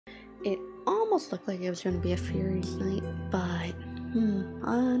It almost looked like it was going to be a Fury's night, but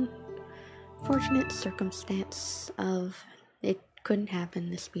unfortunate circumstance of it couldn't happen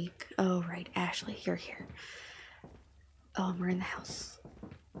this week. Oh, right, Ashley, you're here. Oh, we're in the house.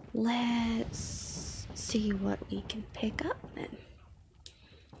 Let's see what we can pick up then.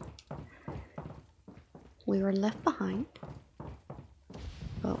 We were left behind,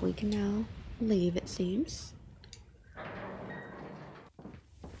 but we can now leave, it seems.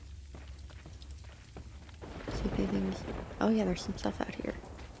 See if anything's... Oh yeah, there's some stuff out here.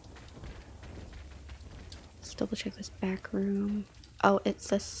 Let's double check this back room. Oh,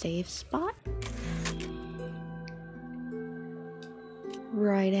 it's a save spot?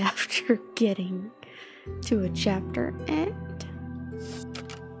 Right after getting to a chapter end.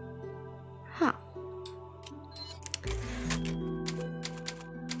 Huh.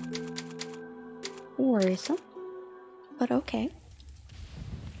 Worrisome, but okay.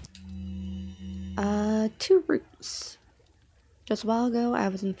 2 routes. Just a while ago, I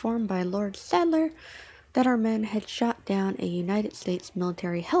was informed by Lord Sadler that our men had shot down a United States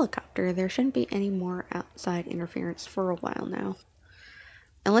military helicopter. There shouldn't be any more outside interference for a while now.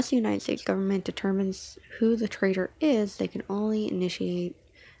 Unless the United States government determines who the traitor is, they can only initiate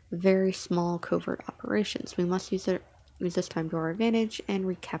very small covert operations. We must use this time to our advantage and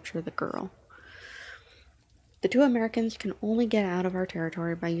recapture the girl. The 2 Americans can only get out of our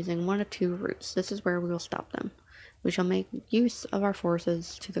territory by using one of 2 routes. This is where we will stop them. We shall make use of our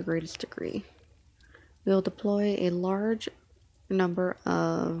forces to the greatest degree. We will deploy a large number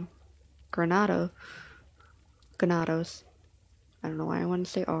of granados. I don't know why I want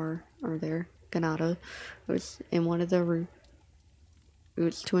to say R or there. Granados in one of the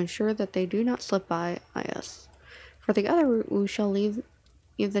routes to ensure that they do not slip by us. For the other route, we shall leave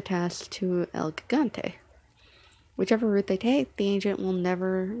the task to El Gigante. Whichever route they take, the agent will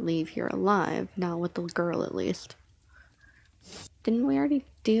never leave here alive. Not with the girl, at least. Didn't we already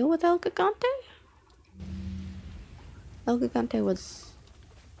deal with El Gigante? El Gigante was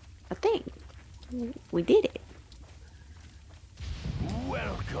a thing. We did it.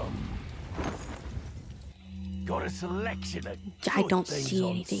 Welcome. Got a selection of I don't see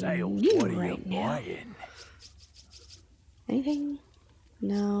anything new right now. Anything?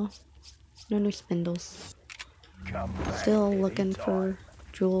 No. No new spindles. Still looking for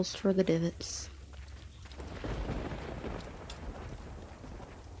jewels for the divots.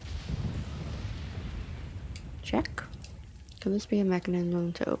 Check. Could this be a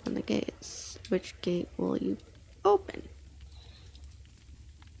mechanism to open the gates? Which gate will you open?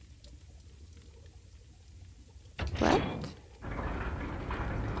 Left?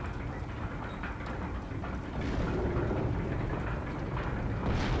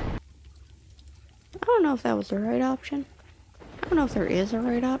 I don't know if that was the right option. I don't know if there is a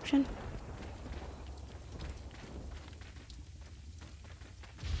right option.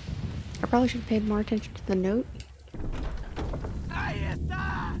 I probably should have paid more attention to the note.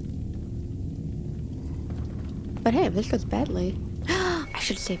 But hey, if this goes badly, I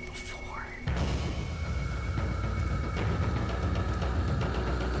should have saved before.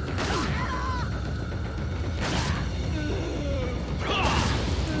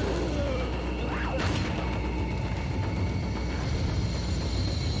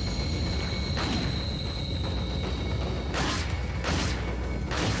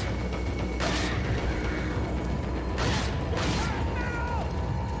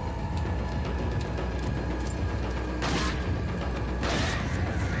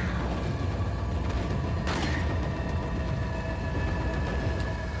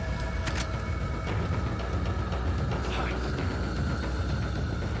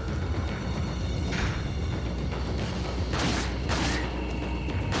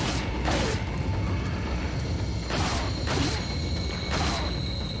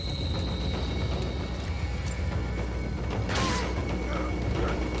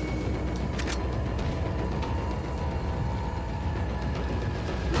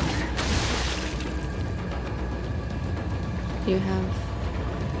 Do you have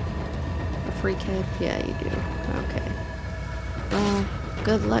a free kid? Yeah, you do. Okay. Well,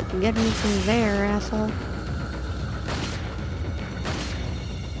 good luck getting through there, asshole.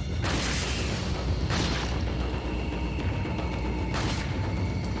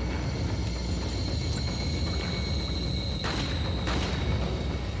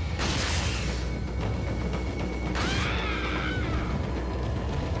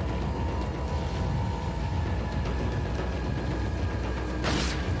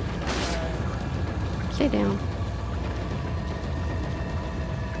 Stay down.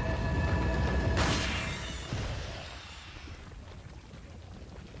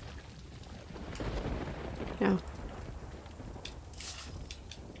 No.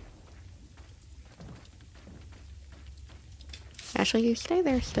 Actually, you stay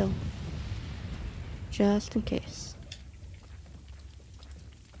there still. Just in case.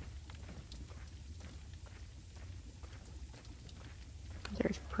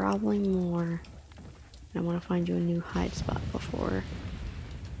 There's probably more. I want to find you a new hide spot before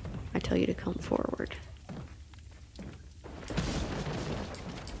I tell you to come forward.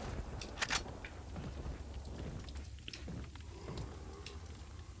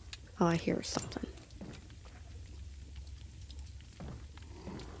 Oh, I hear something.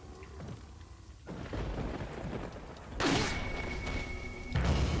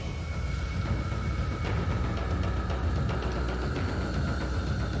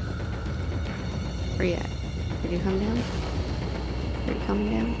 Where you at? Did you come down? Are you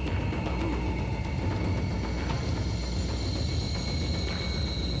coming down?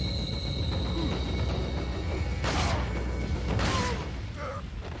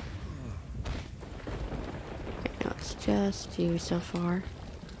 Okay, no, it's just you so far.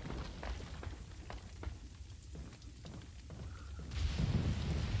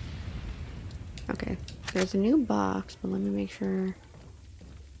 Okay, there's a new box, but let me make sure.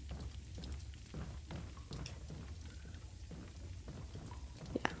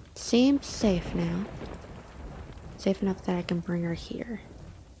 Seems safe now. Safe enough that I can bring her here.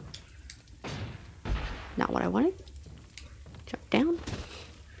 Not what I wanted. Jump down.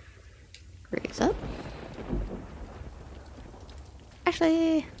 Raise up.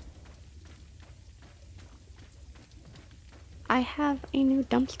 Actually, I have a new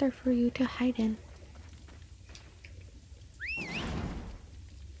dumpster for you to hide in.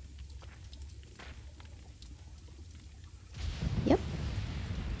 Yep.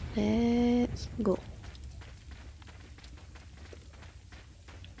 Let's go.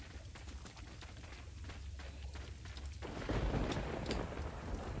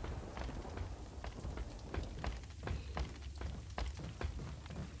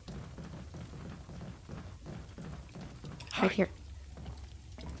 Right here.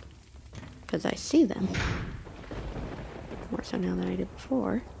 Because I see them. More so now than I did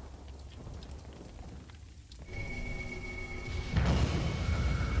before.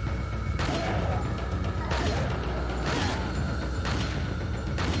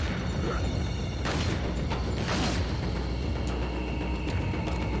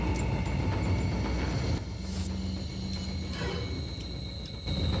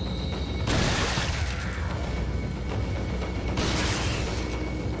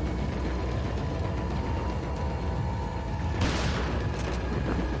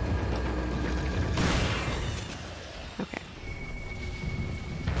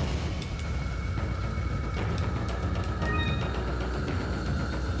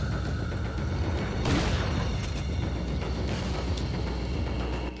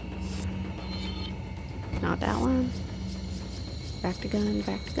 Not that one. Back to gun,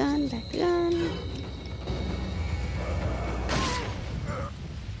 back to gun, back to gun.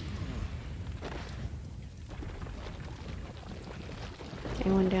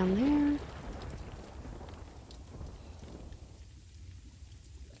 Anyone down there?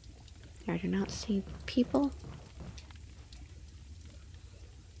 I do not see people.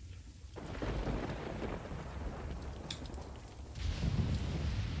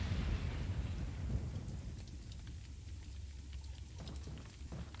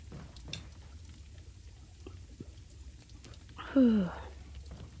 Whew.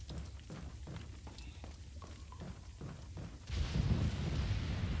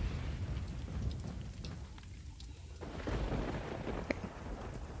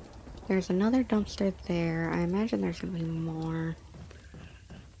 There's another dumpster there. I imagine there's gonna be more.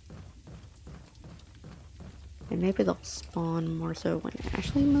 And maybe they'll spawn more so when it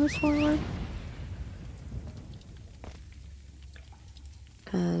actually moves forward.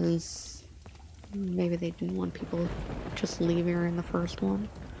 Because maybe they didn't want people just leaving her in the first one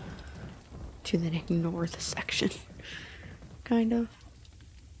to then ignore the section. Kind of.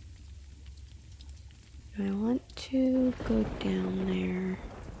 Do I want to go down there?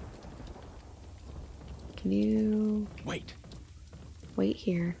 Can you wait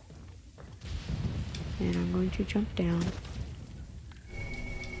here? And I'm going to jump down.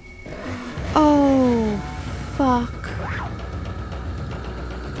 Oh, fuck.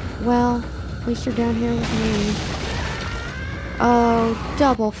 Well, at least you're down here with me. Oh,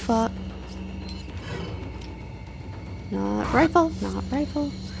 double fuck. Not rifle, not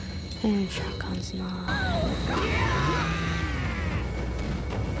rifle. And shotgun's not.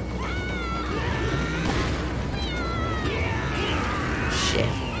 Shit.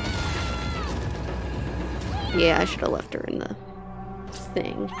 Yeah, I should have left her in the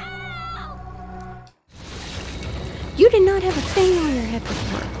thing. You did not have a thing on your head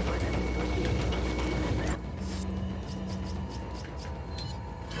before.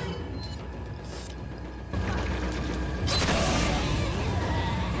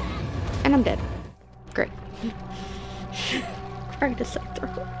 And I'm dead. Great. Trying to set through.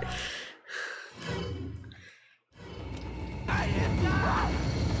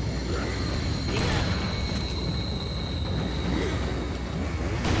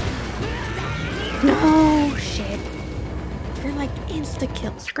 No shit. You're like insta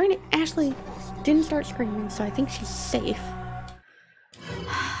kill. Granted, Ashley didn't start screaming, so I think she's safe.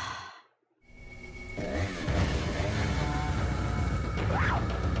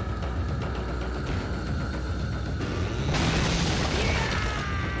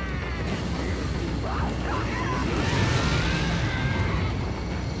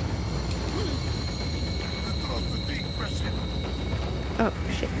 Oh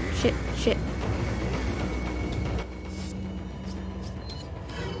shit, shit, shit.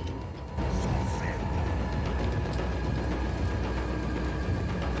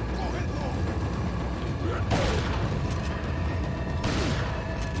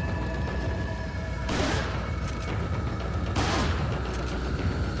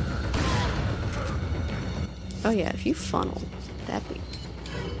 Oh yeah, if you funnel, that'd be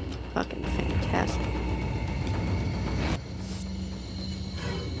fucking fantastic.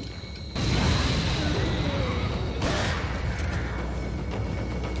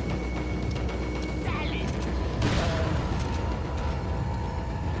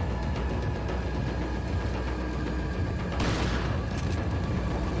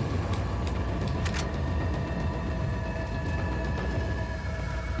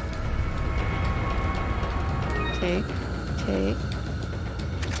 Take.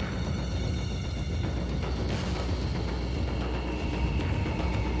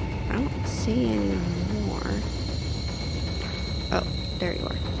 I don't see any more. Oh, there you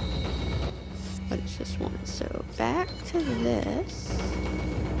are. But it's just one. So back to this.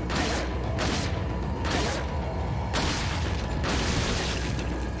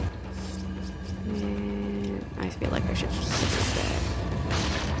 And I feel like I should just sit with that.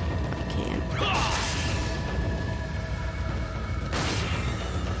 If I can.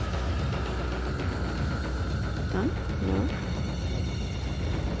 Done? No.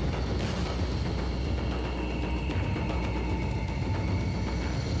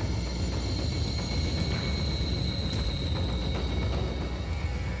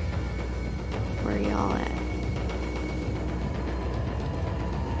 Where are y'all at?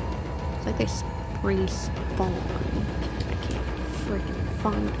 It's like they respawn. I can't freaking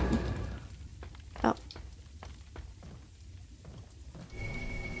find them. Oh.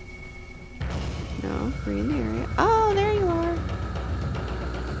 No, we're in the area. Oh, there you are.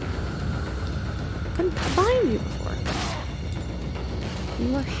 Couldn't find you before.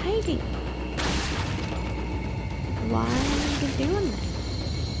 You were hiding. Why are you doing that?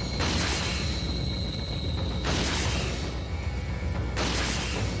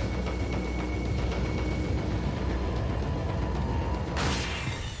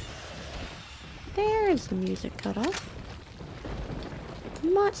 There's the music cut off.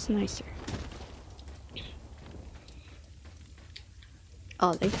 Much nicer.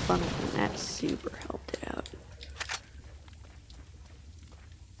 Oh, they funneled and that super helped it out.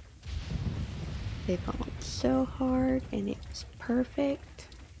 They funneled so hard and it was perfect.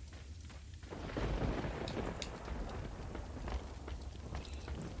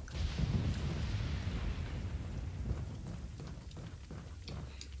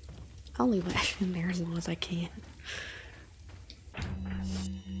 I'll leave Ash in there as long as I can.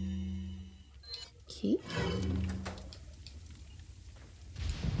 Key?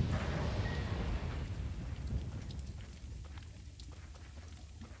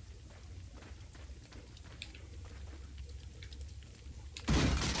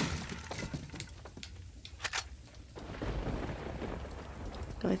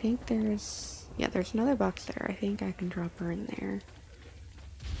 So I think there's... yeah, there's another box there. I think I can drop her in there.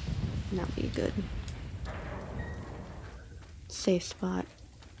 And that'll be good. Safe spot.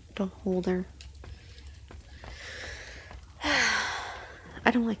 Don't hold her. I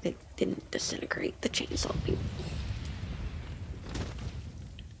don't like that it didn't disintegrate the chainsaw beam.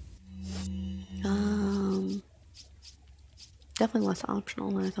 Definitely less optional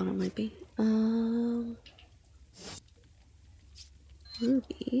than I thought it might be.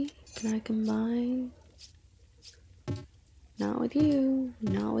 Ruby, can I combine? Not with you.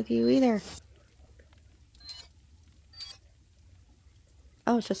 Not with you either.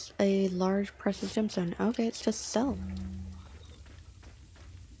 Oh, it's just a large precious gemstone. Okay, it's just sell.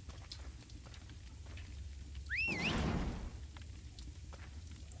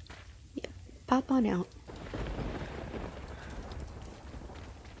 Yeah, pop on out.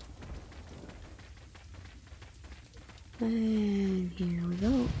 And here we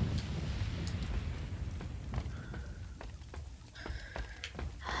go.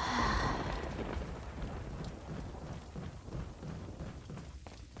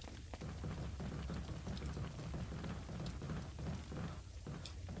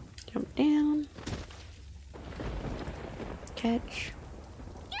 Jump down. Catch.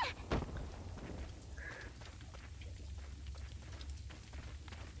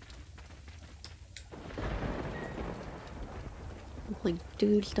 Like,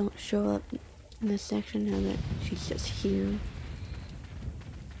 dudes don't show up in this section now that she's just here.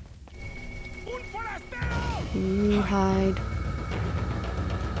 You hide.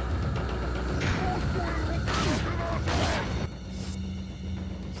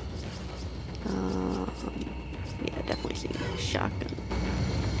 Yeah, definitely see shotgun.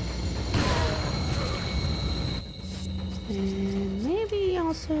 And maybe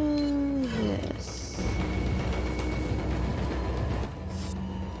also this.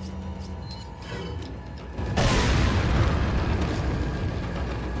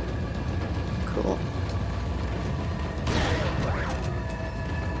 Cool.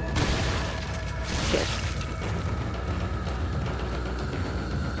 Shit.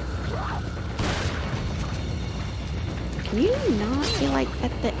 Can you not be like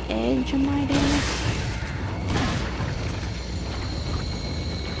at the edge of my damage?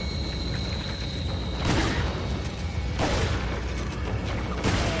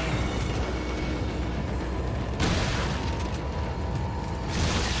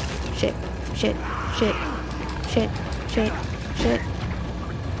 Shit, shit, shit, shit, shit, shit.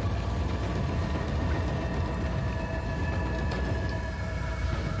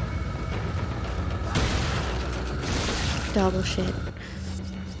 Double shit.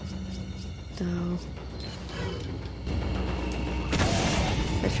 Though.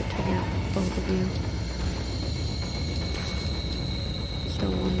 I should take out both of you.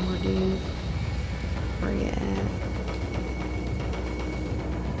 Still one more dude. Where you at?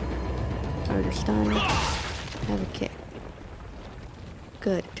 Oh, you're stunned. Have a kick.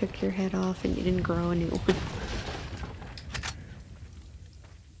 Good. Took your head off and you didn't grow a new one.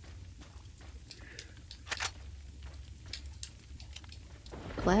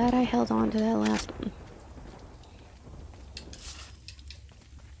 Glad I held on to that last one.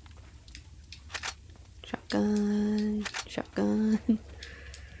 Shotgun. Shotgun.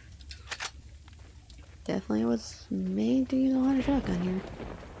 Definitely was made to use a lot of shotgun here.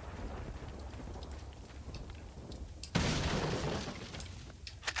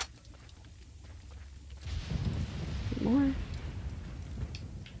 More.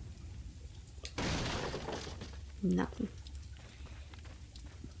 Nothing.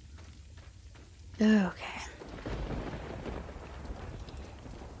 Okay.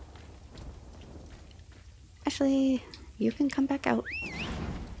 Actually, you can come back out.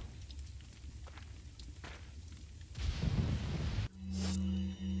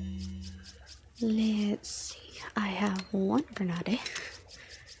 Let's see. I have one grenade.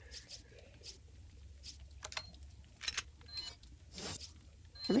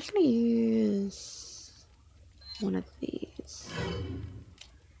 I'm just gonna use one of these.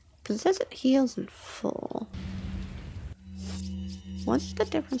 Because it says it heals in full. What's the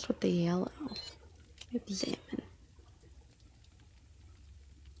difference with the yellow? Examine.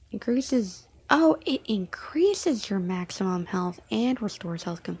 Increases. Oh, it increases your maximum health and restores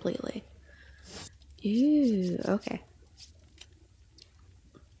health completely. Ew, okay.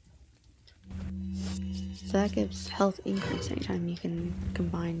 So that gives health increase anytime you can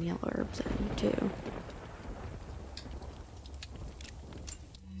combine yellow herbs in too.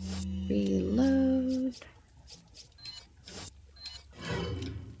 Reload.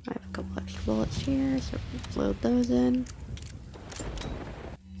 I have a couple extra bullets here, so load those in.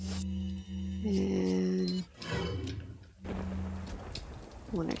 And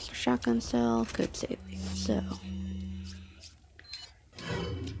one extra shotgun cell could save me. So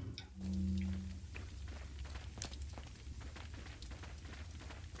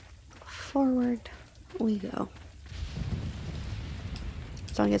forward we go.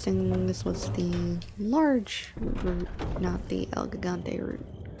 So I'm guessing this was the large route, not the El Gigante route.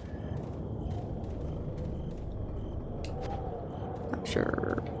 Not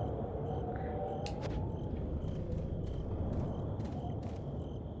sure.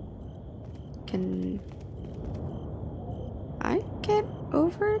 Can I get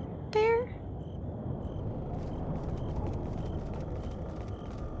out there?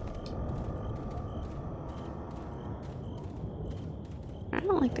 I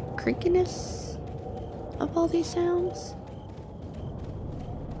don't like the creakiness of all these sounds.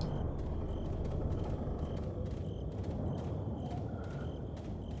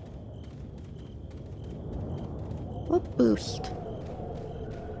 What boost?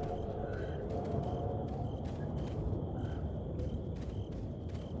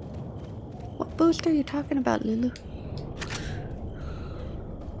 What boost are you talking about, Lulu?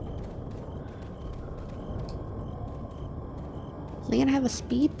 Are they gonna have a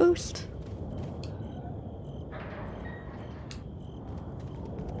speed boost?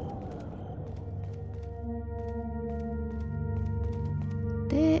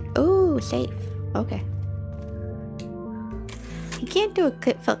 Oh, safe. Okay. You can't do a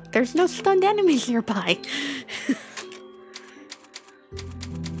quick fuck. There's no stunned enemies nearby.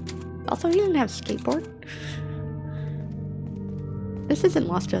 Also, he didn't have a skateboard. This isn't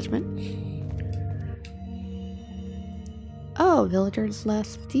Lost Judgment. Oh, villagers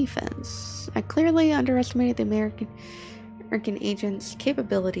less defense. I clearly underestimated the American agent's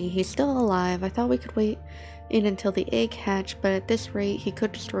capability. He's still alive. I thought we could wait in until the egg hatched, but at this rate, he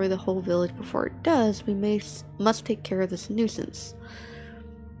could destroy the whole village before it does. We must take care of this nuisance.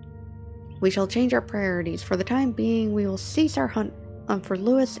 We shall change our priorities. For the time being, we will cease our hunt for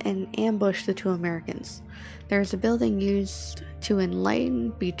Lewis and ambush the 2 Americans. There is a building used to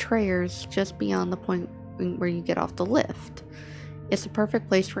enlighten betrayers just beyond the point where you get off the lift. It's the perfect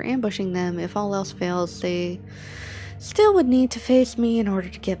place for ambushing them. If all else fails, they still would need to face me in order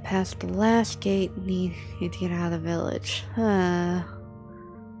to get past the last gate and need to get out of the village.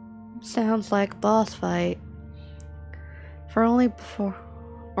 Sounds like a boss fight. Only before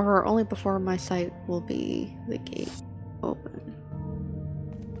my sight will be the gate open.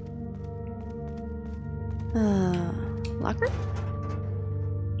 Locker?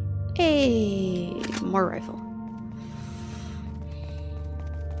 Hey, more rifle.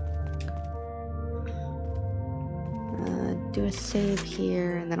 Do a save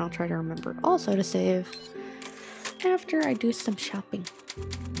here, and then I'll try to remember also to save after I do some shopping.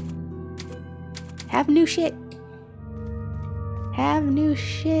 Have new shit. Have new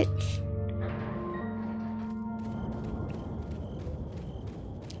shit.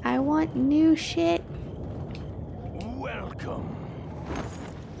 I want new shit. Welcome.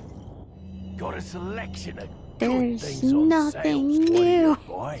 Got a selection of There's good things on nothing sale.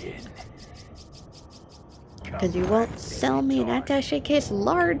 What are new. you buying? Because you won't sell me an attaché case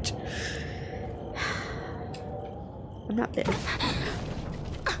large. I'm not bitter.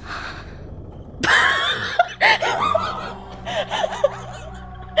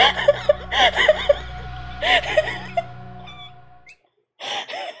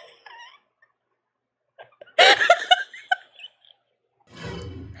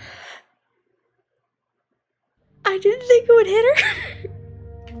 I didn't think it would hit her.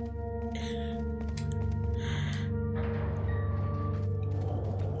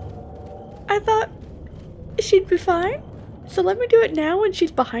 I thought she'd be fine. So let me do it now when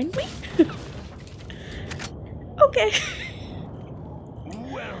she's behind me. Okay.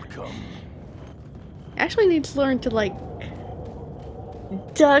 Welcome. Ashley needs to learn to, like,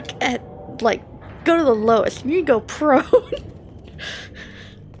 duck at, like, go to the lowest. You go prone.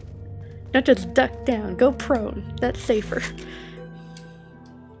 Not just duck down, go prone. That's safer.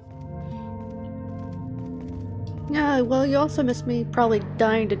 Yeah, well, you also missed me probably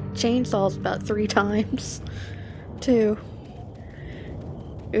dying to chainsaws about 3 times, too.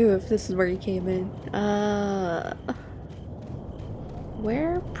 Ooh, if this is where you came in.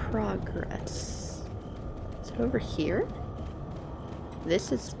 Where progress? Is it over here?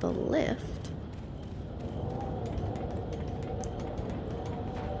 This is the lift.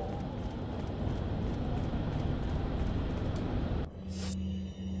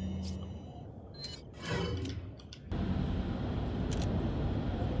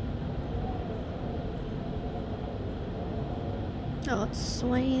 Oh, it's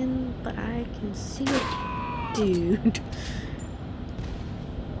swaying, but I can see it. Dude.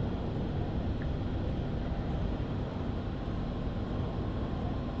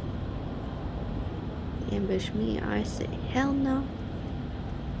 Ambush me, I say hell no.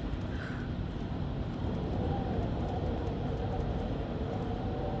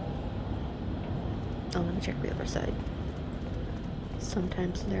 Oh, let me check the other side.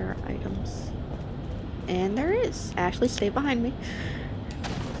 Sometimes there are items. And there is. Ashley, stay behind me.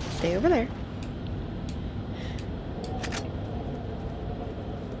 Stay over there.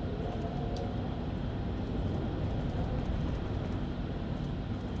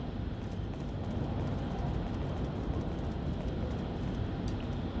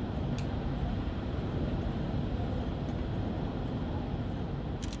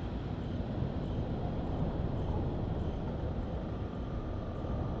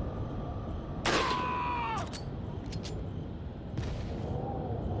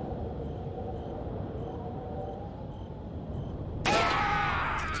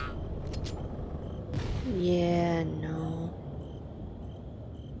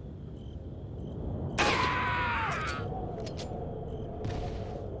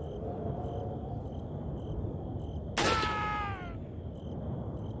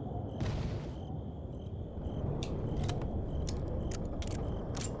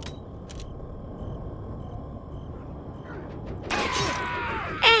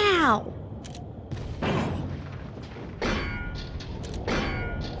 Ow!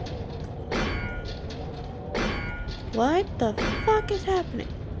 What the fuck is happening?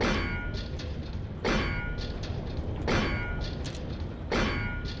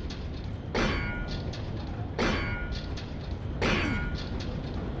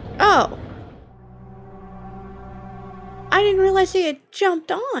 Oh! I didn't realize he had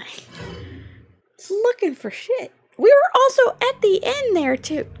jumped on. It's looking for shit. We were also at the end there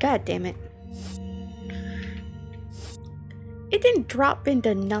too. God damn it. It didn't drop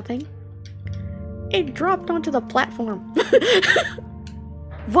into nothing. It dropped onto the platform.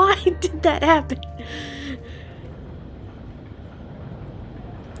 Why did that happen?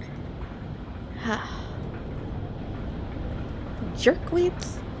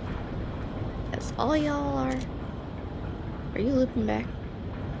 Jerkweeds? That's all y'all are. Are you looping back?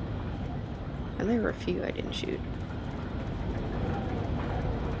 And there were a few I didn't shoot.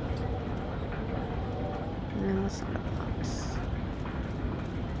 No, it's not a box.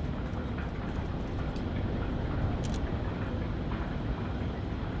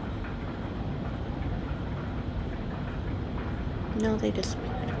 No, they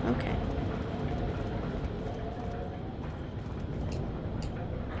disappeared. Okay.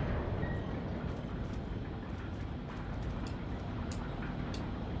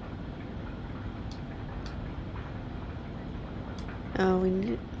 Oh, we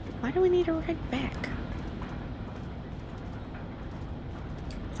need... Why do we need a ride back?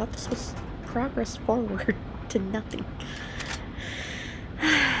 I thought this was progress forward to nothing.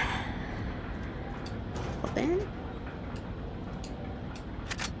 Open?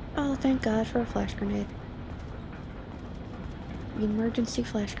 Oh, thank God for a flash grenade. Emergency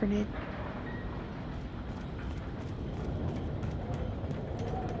flash grenade.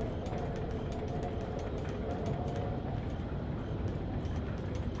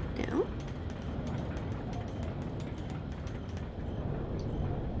 No?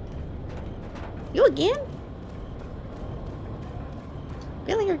 You again? I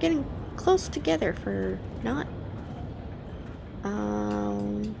feel like you're getting close together for not.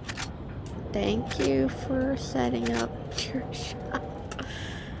 Thank you for setting up your shop.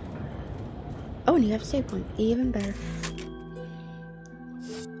 Oh, and you have a save point. Even better.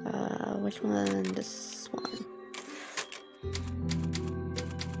 Which one? This one.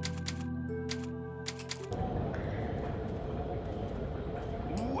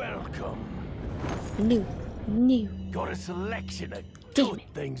 Welcome. New. Got a selection of Damn good it.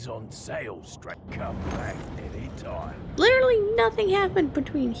 things on sale. Straight come back anytime. Literally nothing happened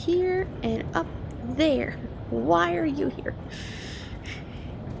between here and up there. Why are you here?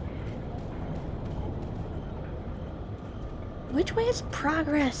 Which way is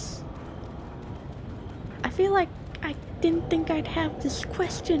progress? I feel like I didn't think I'd have this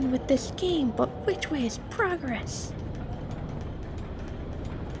question with this game, but which way is progress?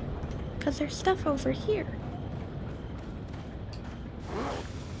 Because there's stuff over here.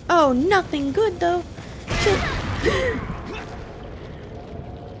 Oh, nothing good though.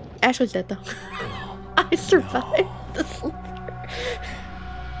 Ashley's dead though. I survived the slipper.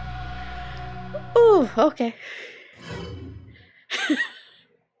 Ooh, okay.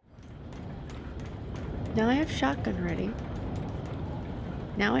 Now I have shotgun ready.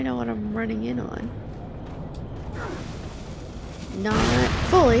 Now I know what I'm running in on. Not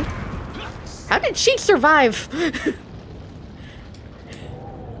fully. How did she survive?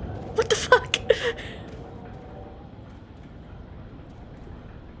 What the fuck?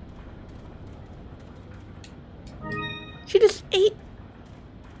 She just ate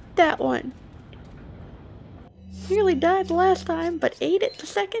that one. Nearly died the last time, but ate it the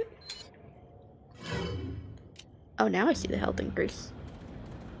second? Oh, now I see the health increase.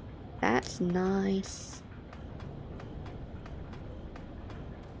 That's nice.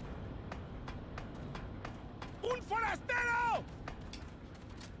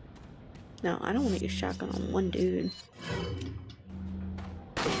 No, I don't want to use shotgun on one dude.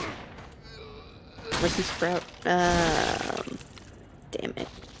 Unless you sprout. Damn it.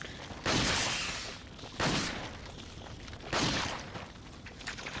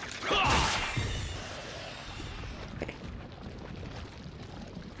 Okay.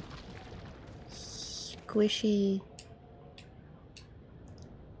 Squishy.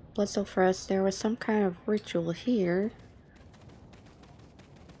 Let's go for us. There was some kind of ritual here.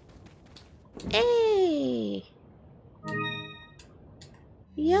 Hey!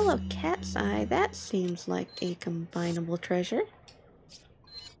 Yellow cat's eye. That seems like a combinable treasure.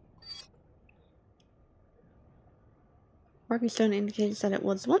 Marking stone indicates that it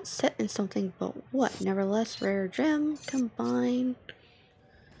was once set in something, but what? Nevertheless, rare gem. Combine.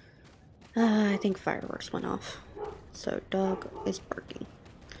 I think fireworks went off. So dog is barking.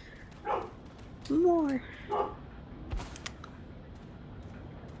 More.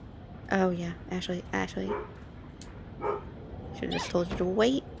 Oh yeah, Ashley. Should've just told you to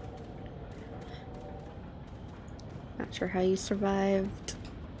wait. Not sure how you survived.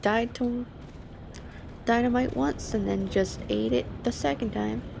 Died to dynamite once and then just ate it the second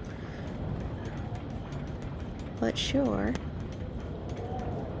time. But sure.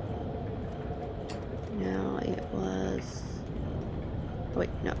 No, it was... Wait,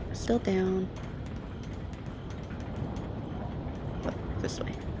 no, still down. Oh, this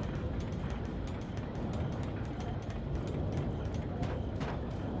way.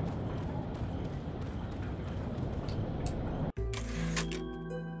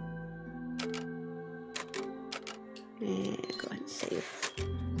 And go ahead and save.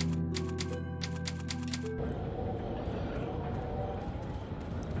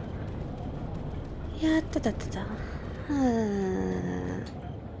 Yeah,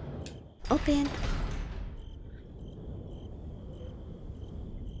 open.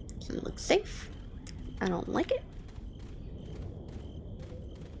 Doesn't look safe. I don't like it.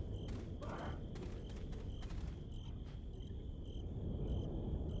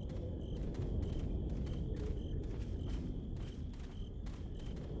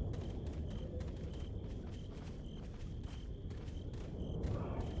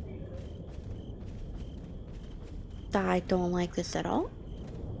 I don't like this at all.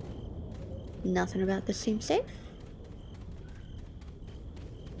 Nothing about this seems safe.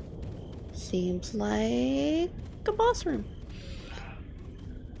 Seems like a boss room.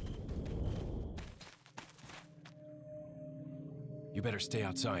 You better stay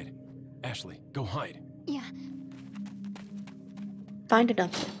outside. Ashley, go hide. Yeah. Find a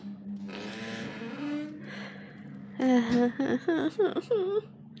dumpster.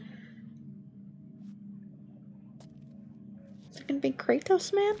 Is it gonna be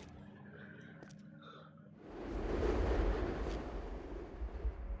Kratos, man?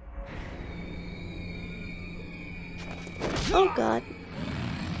 Oh god.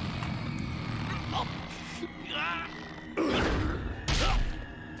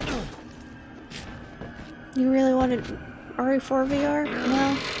 You really wanted RE4 VR?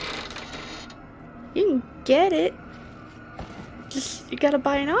 No. You can get it. Just, you gotta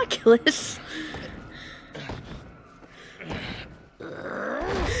buy an Oculus.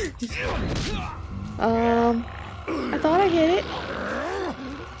 I thought I hit it.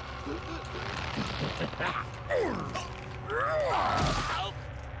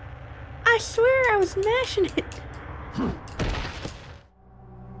 I swear I was mashing it.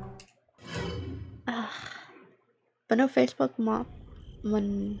 But no Facebook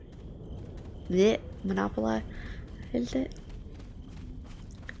Monopoly, is it?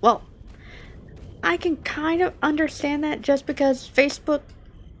 Well, I can kind of understand that just because Facebook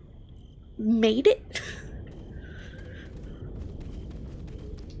made it.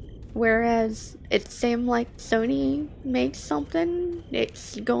 Whereas it seemed like Sony made something,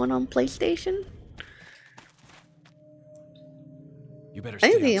 it's going on PlayStation. You better I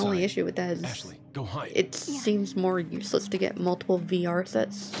stay think the outside. only issue with that is Ashley, go hide. it seems more useless to get multiple VR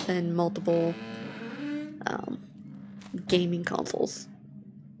sets than multiple gaming consoles.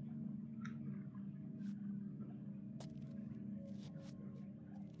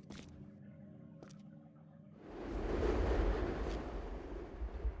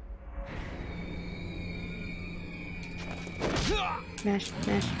 Mash.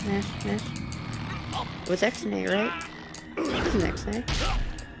 It was X and A, right? This is X and A.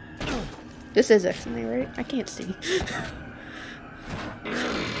 This is X and A, right? I can't see.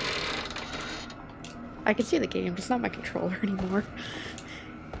 I can see the game, it's not my controller anymore.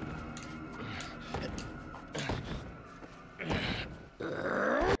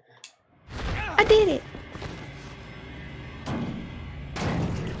 I did it!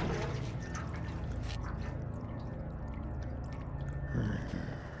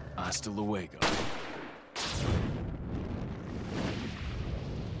 Hasta luego.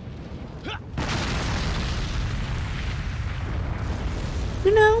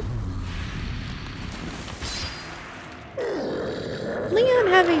 You know, Leon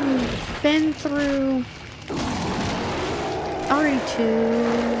having been through RE2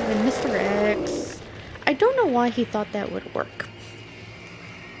 and Mr. X, I don't know why he thought that would work.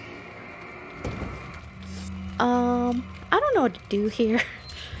 I don't know what to do here.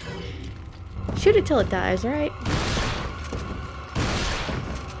 Shoot it till it dies, right?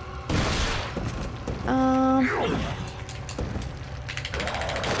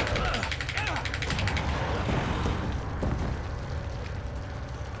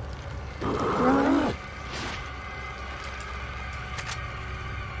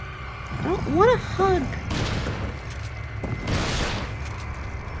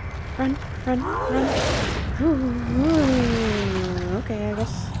 Run, run, run. Ooh, okay, I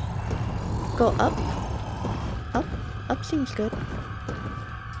guess. Go up. Up. Up seems good.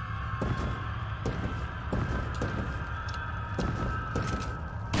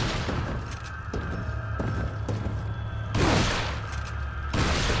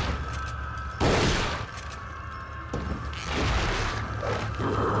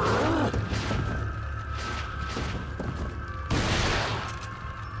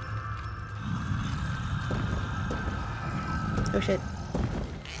 Oh shit.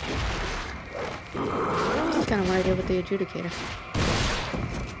 This is kind of what I did with the adjudicator.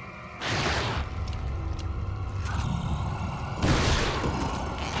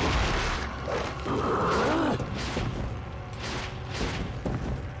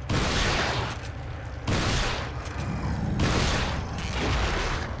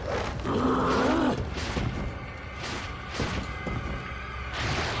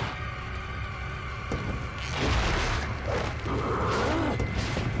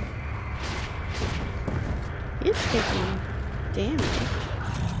 He's taking damage.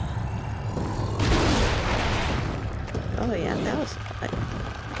 Oh yeah, that was odd.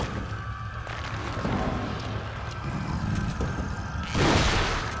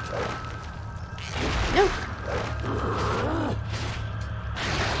 No!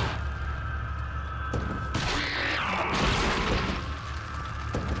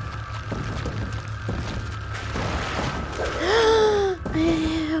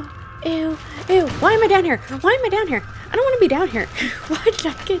 Ew, ew, ew. Why am I down here? Why am I down here? I don't want to be down here. Why did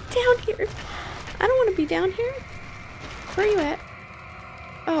I get down here? I don't want to be down here. Where are you at?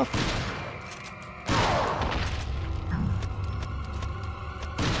 Oh.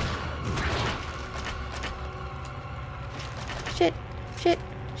 Shit, shit,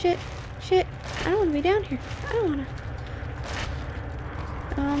 shit, shit. I don't want to be down here. I don't want to.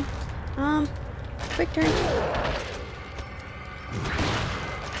 Quick turn.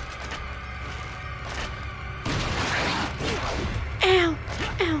 Ow!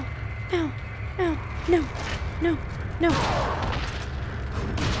 Ow! Ow! Ow! No! No! No!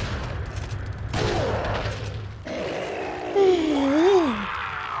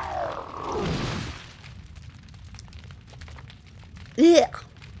 Ugh.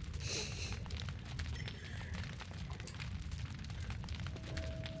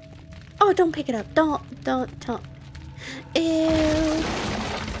 Oh, don't pick it up. Don't. Ew.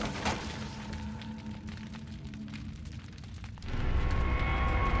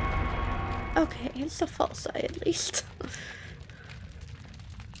 Okay, it's a false eye at least.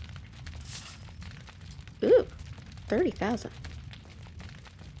 Ooh, 30,000.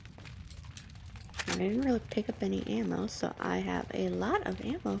 I didn't really pick up any ammo, so I have a lot of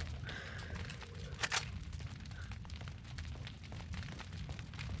ammo.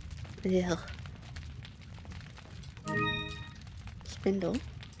 Ugh. Spindle.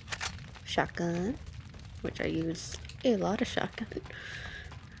 Shotgun, which I use a lot of shotgun.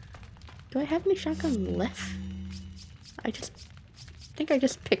 Do I have any shotgun left? I think I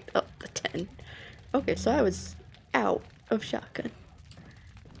just picked up the 10. Okay, so I was out of shotgun.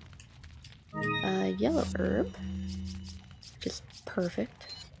 Yellow herb, which is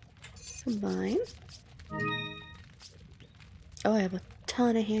perfect. Combine. Oh, I have a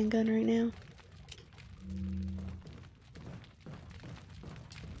ton of handgun right now.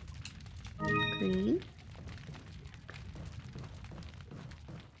 Green.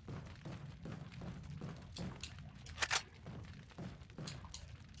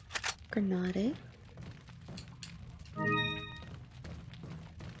 Grenade.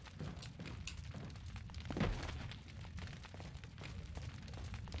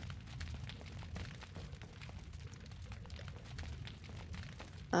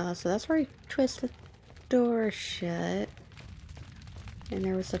 So that's where I twist the door shut. And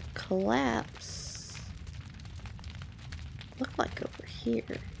there was a collapse. Looked like over here.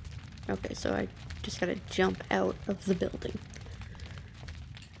 Okay, so I just gotta jump out of the building.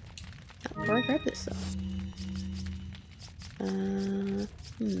 Before I grab this though.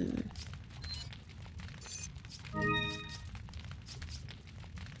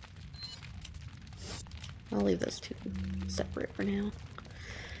 I'll leave those two separate for now.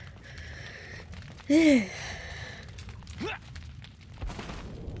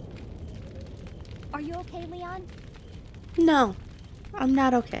 Are you okay, Leon? No, I'm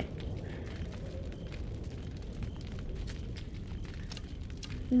not okay.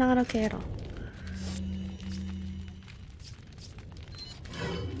 Not okay at all.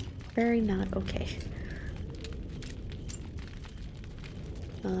 Very not okay.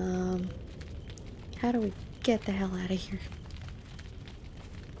 How do we get the hell out of here?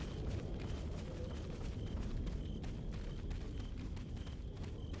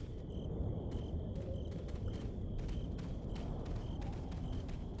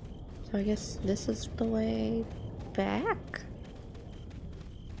 So I guess this is the way back?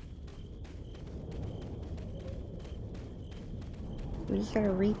 We just gotta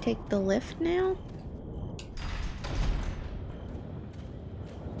retake the lift now?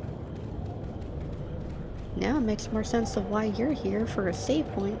 Now it makes more sense of why you're here for a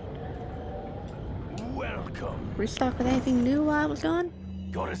save point. Welcome. Restock with anything new while I was gone?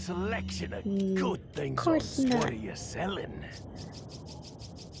 Got a selection of good things on course not. what are you selling?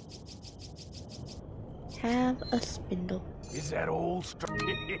 Have a spindle. Is that all?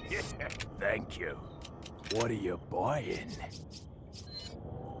 Thank you. What are you buying?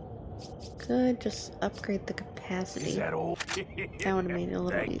 Could just upgrade the capacity. Is that all? That would have made it a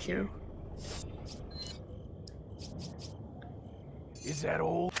little Thank easier. you. Is that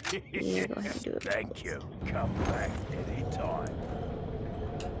all? Yeah, go ahead and do it. Thank you. Come back anytime.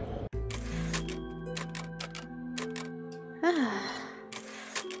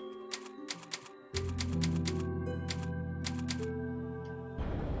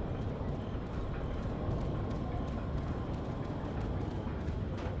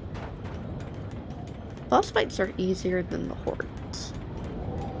 Boss fights are easier than the hordes.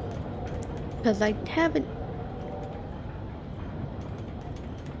 Because I haven't...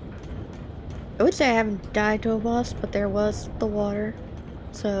 I would say I haven't died to a boss, but there was the water.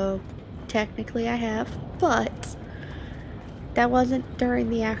 So, technically I have. But, that wasn't during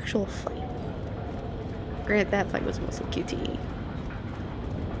the actual fight. Granted, that fight was mostly QTE.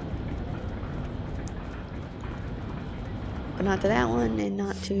 But not to that one, and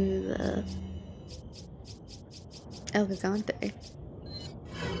not to the... El Gigante.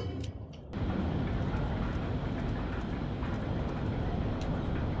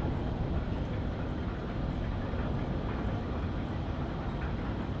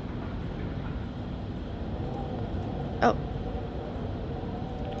 Oh.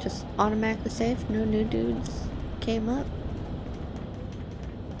 Just automatically saved. No new dudes came up.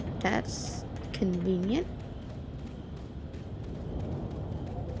 That's convenient.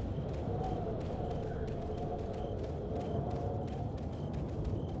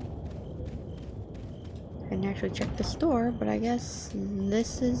 I didn't actually check the store, but I guess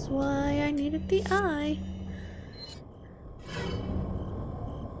this is why I needed the eye.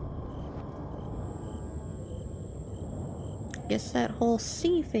 Guess that whole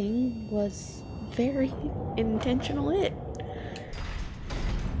sea thing was very intentional hit.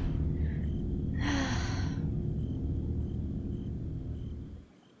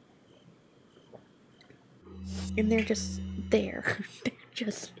 And they're just there. They're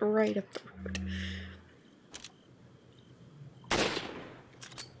just right up the road.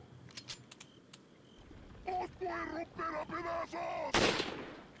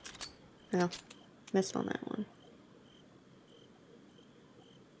 Well, missed on that one.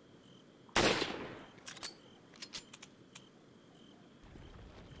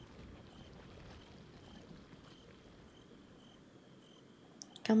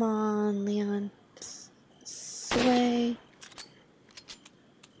 Come on, Leon. This sway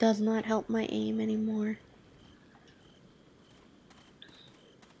does not help my aim anymore.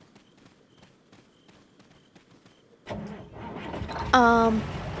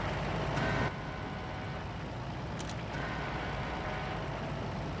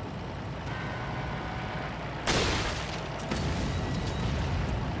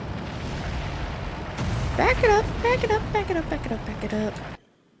 Back it up, back it up, back it up, back it up, back it up.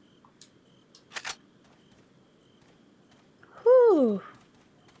 Whew.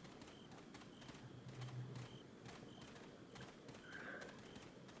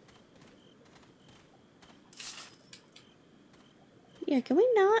 Yeah, can we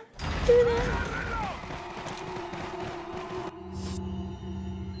not do that?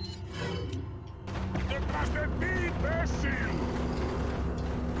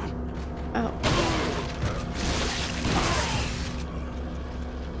 Oh.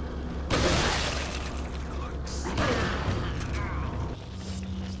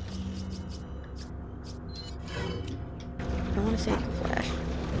 I want to save the flash.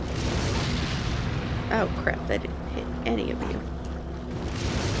 Oh crap, that didn't hit any of you.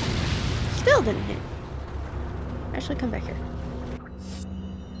 Still didn't hit. Actually, come back here.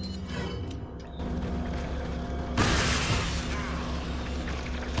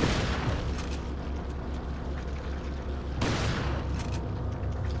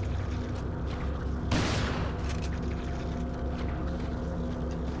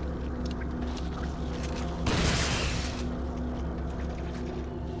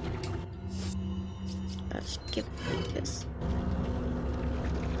 Let's give me this.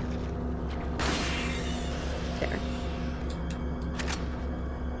 There.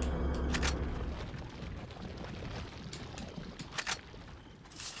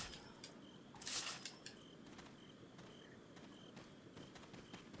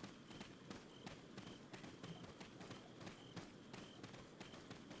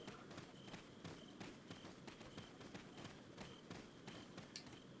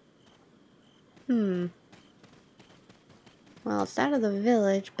 Well, it's out of the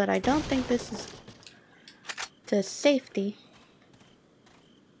village, but I don't think this is to safety.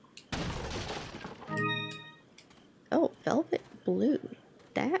 Oh, velvet blue.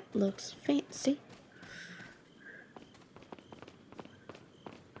 That looks fancy.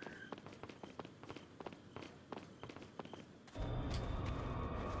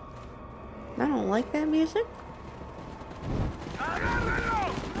 I don't like that music.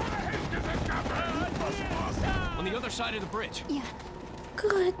 On the other side of the bridge. Yeah.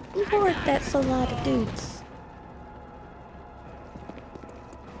 Good lord, that's a lot of dudes.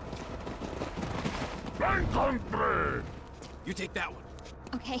 You take that one.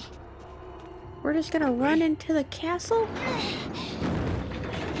 Okay. We're just gonna run into the castle?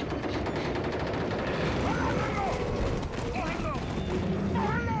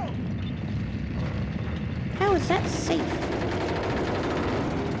 How is that safe?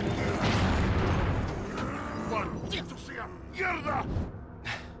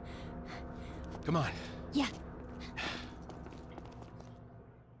 Come on. Yeah.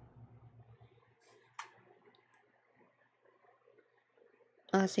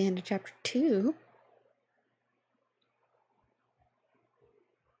 That's the end of chapter 2.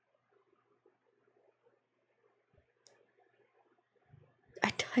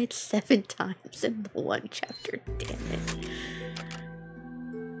 I died 7 times in the one chapter, damn it.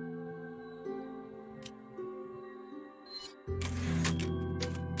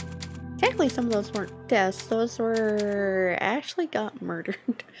 Technically, some of those weren't deaths, those were Ashley got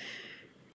murdered.